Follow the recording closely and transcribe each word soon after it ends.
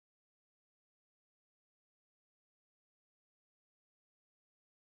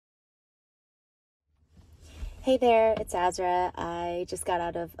Hey there, it's Azra. I just got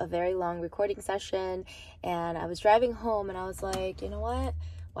out of a very long recording session and I was driving home and I was like, you know what?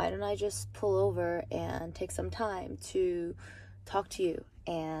 Why don't I just pull over and take some time to talk to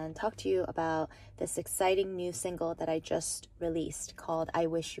you about this exciting new single that I just released called I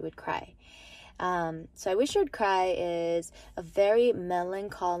Wish You Would Cry. So I Wish You Would Cry is a very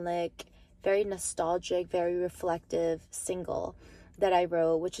melancholic, very nostalgic, very reflective single that I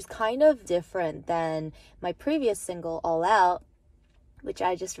wrote, which is kind of different than my previous single, All Out, which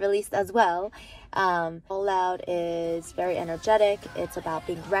I just released as well. All Out is very energetic. It's about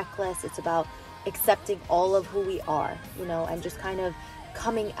being reckless. It's about accepting all of who we are, and just kind of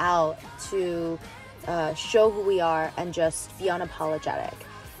coming out to show who we are and just be unapologetic.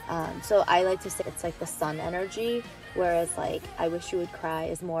 So I like to say it's like the sun energy, whereas like I Wish You Would Cry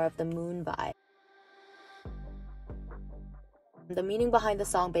is more of the moon vibe. The meaning behind the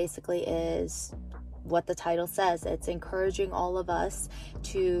song basically is what the title says. It's encouraging all of us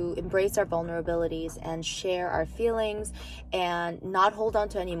to embrace our vulnerabilities and share our feelings and not hold on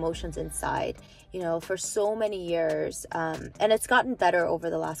to any emotions inside. For so many years, and it's gotten better over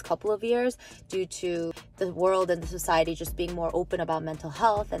the last couple of years due to the world and the society just being more open about mental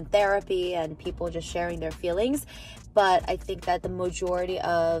health and therapy and people just sharing their feelings. But I think that the majority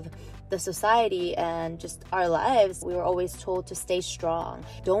of the society and just our lives, we were always told to stay strong,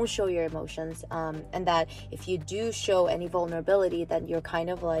 don't show your emotions, and that if you do show any vulnerability, then you're kind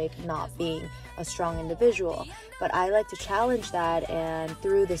of like not being a strong individual. But I like to challenge that, and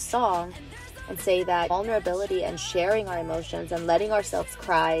through this song, and say that vulnerability and sharing our emotions and letting ourselves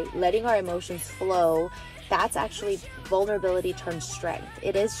cry, letting our emotions flow, that's actually vulnerability turns strength.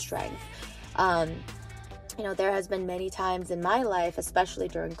 It is strength. There has been many times in my life, especially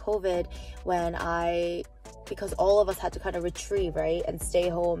during COVID, when because all of us had to kind of retrieve, right, and stay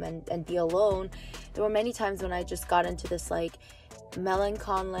home and be alone, there were many times when I just got into this like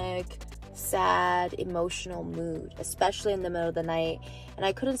melancholic, sad, emotional mood, especially in the middle of the night, and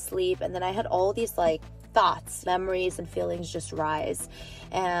I couldn't sleep, and then I had all these like thoughts, memories, and feelings just rise.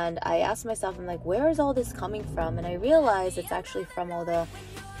 And I asked myself, I'm like, where is all this coming from? And I realized it's actually from all the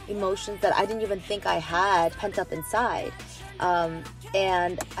emotions that I didn't even think I had pent up inside.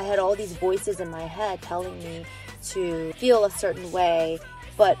 And I had all these voices in my head telling me to feel a certain way,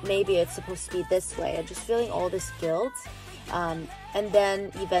 but maybe it's supposed to be this way, and just feeling all this guilt. And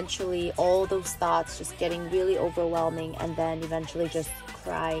then eventually all those thoughts just getting really overwhelming, and then eventually just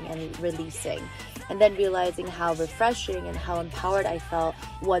crying and releasing. And then realizing how refreshing and how empowered I felt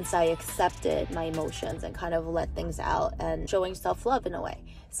once I accepted my emotions and kind of let things out, and showing self-love in a way.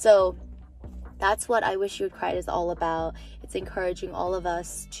 So that's what I Wish You Would Cry is all about. It's encouraging all of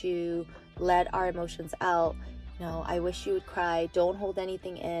us to let our emotions out. I wish you would cry. Don't hold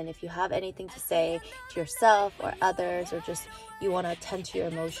anything in. If you have anything to say to yourself or others, or just you want to attend to your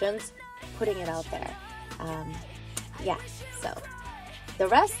emotions, putting it out there. So the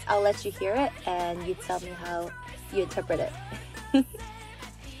rest, I'll let you hear it and you tell me how you interpret it.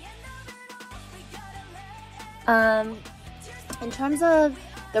 In terms of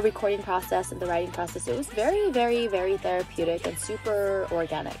the recording process and the writing process, it was very, very, very therapeutic and super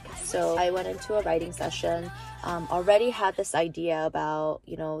organic. So I went into a writing session, already had this idea about,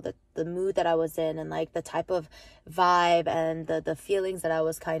 the mood that I was in, and like the type of vibe and the feelings that I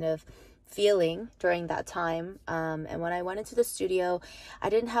was kind of feeling during that time. And when I went into the studio, I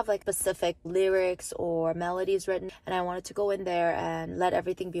didn't have like specific lyrics or melodies written, and I wanted to go in there and let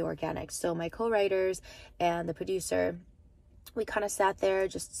everything be organic. So my co-writers and the producer, we kind of sat there,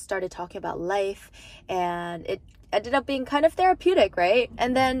 just started talking about life, and it ended up being kind of therapeutic, right?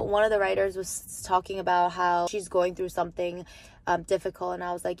 And then one of the writers was talking about how she's going through something difficult, and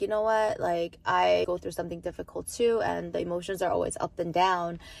I was like, you know what, like I go through something difficult too, and the emotions are always up and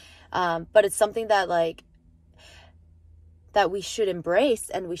down, but it's something that that we should embrace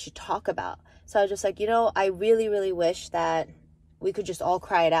and we should talk about. So I was just like, I really, really wish that we could just all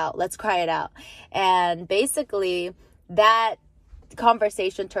cry it out. Let's cry it out. And basically that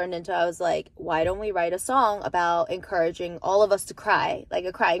conversation turned into, I was like, why don't we write a song about encouraging all of us to cry, like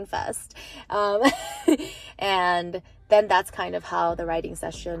a crying fest? And then that's kind of how the writing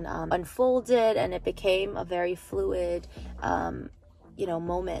session unfolded, and it became a very fluid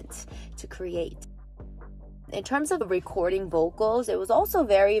moment to create. In terms of recording vocals, it was also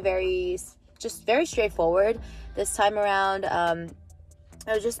very, very straightforward this time around.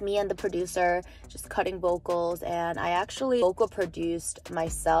 It was just me and the producer just cutting vocals, and I actually vocal produced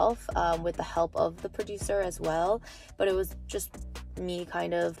myself with the help of the producer as well, but it was just me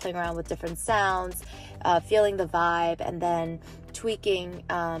kind of playing around with different sounds, feeling the vibe, and then tweaking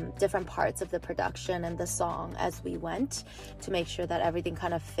different parts of the production and the song as we went to make sure that everything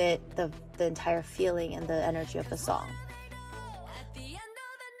kind of fit the entire feeling and the energy of the song.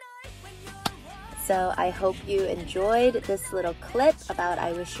 So I hope you enjoyed this little clip about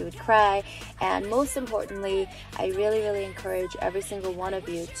I Wish You Would Cry, and most importantly, I really encourage every single one of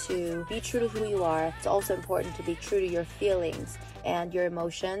you to be true to who you are. It's also important to be true to your feelings and your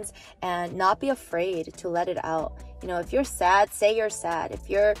emotions and not be afraid to let it out. You know, if you're sad, say you're sad. If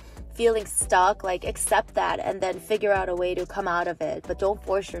you're feeling stuck, like, accept that and then figure out a way to come out of it, but don't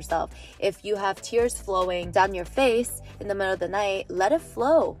force yourself. If you have tears flowing down your face in the middle of the night, let it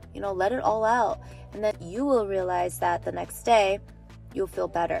flow, you know, let it all out, and then you will realize that the next day you'll feel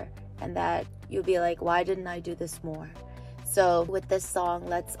better and that you'll be like, why didn't I do this more? So with this song,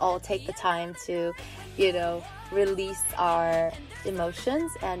 let's all take the time to, you know, release our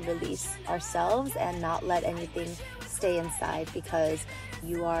emotions and release ourselves and not let anything stay inside, because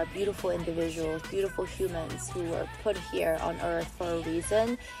you are beautiful individuals, beautiful humans who were put here on earth for a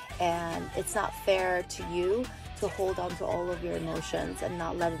reason, and it's not fair to you to hold on to all of your emotions and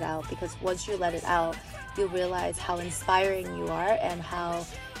not let it out, because once you let it out, you'll realize how inspiring you are and how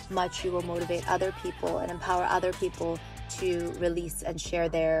much you will motivate other people and empower other people to release and share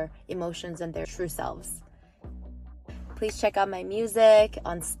their emotions and their true selves. Please check out my music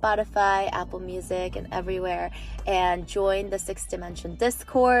on Spotify, Apple Music, and everywhere, and join the Sixth Dimension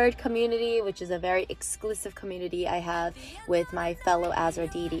Discord community, which is a very exclusive community I have with my fellow Azra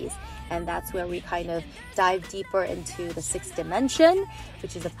deities. And that's where we kind of dive deeper into the sixth dimension,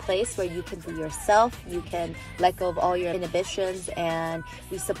 which is a place where you can be yourself, you can let go of all your inhibitions, and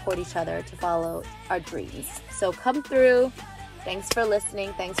we support each other to follow our dreams. So come through. Thanks for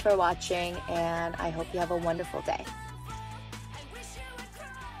listening, thanks for watching, and I hope you have a wonderful day.